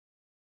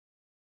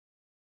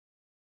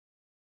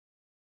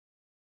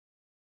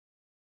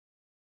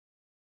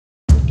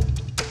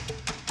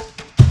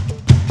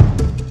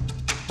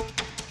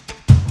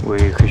Вы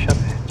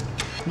хрещатый?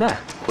 Да.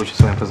 Хочу с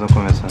вами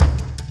познакомиться.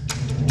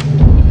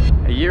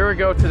 A year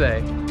ago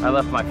today, I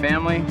left my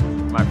family,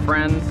 my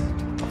friends,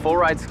 a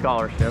full-ride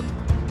scholarship,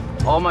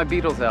 all my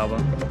Beatles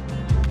albums,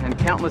 and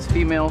countless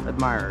female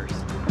admirers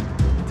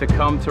to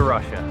come to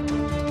Russia.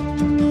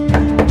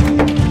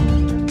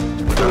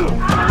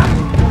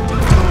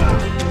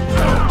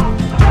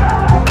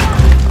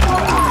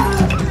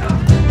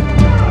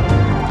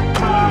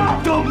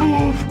 Don't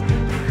move!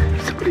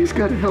 Somebody's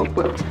got to help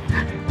us.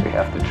 We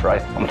have to try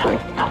something.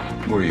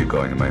 Where are you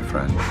going, my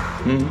friend?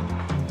 We're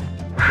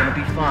gonna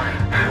be fine.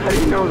 How do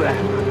you know that?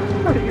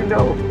 How do you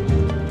know?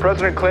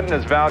 President Clinton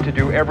has vowed to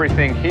do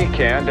everything he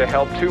can to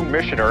help 2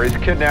 missionaries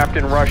kidnapped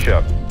in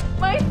Russia.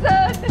 My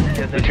son!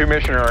 The 2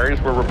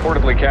 missionaries were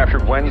reportedly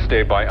captured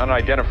Wednesday by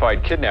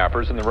unidentified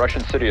kidnappers in the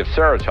Russian city of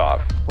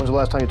Saratov. When's the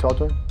last time you talked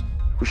to him?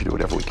 We should do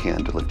whatever we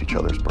can to lift each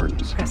other's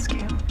burdens.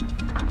 Rescue.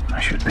 I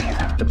should be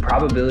there. The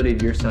probability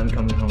of your son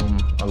coming home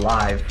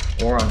alive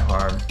or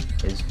unharmed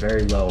is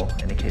very low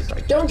in a case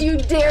like that. Don't you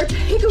dare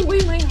take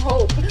away my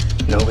hope!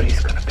 Nobody's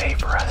gonna pay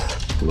for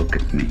us. Look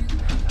at me.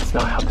 That's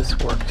not how this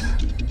works.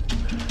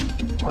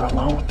 We're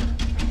alone,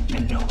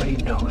 and nobody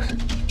knows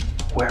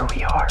where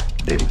we are.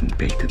 They didn't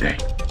pay today.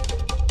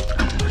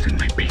 I'm losing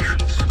my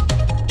patience.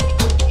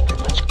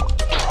 Let's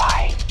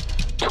try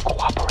to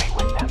cooperate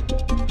with them.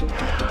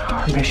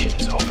 Our mission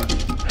is over.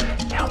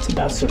 Now it's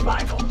about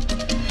survival.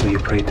 Will you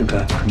pray to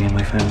God for me and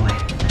my family?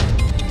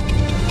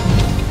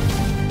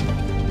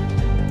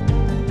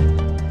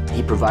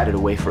 He provided a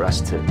way for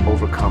us to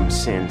overcome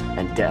sin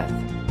and death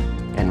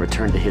and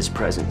return to His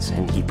presence,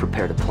 and He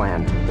prepared a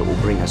plan that will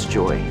bring us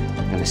joy.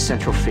 And the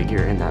central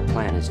figure in that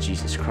plan is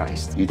Jesus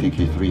Christ. You think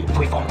he's real?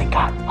 We've only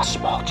got a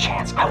small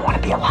chance. I want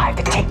to be alive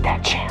to take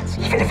that chance,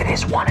 even if it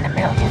is 1 in a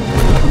million.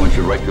 I want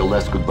you to write your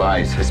last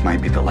goodbyes. This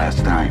might be the last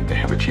time to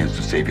have a chance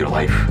to save your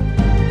life.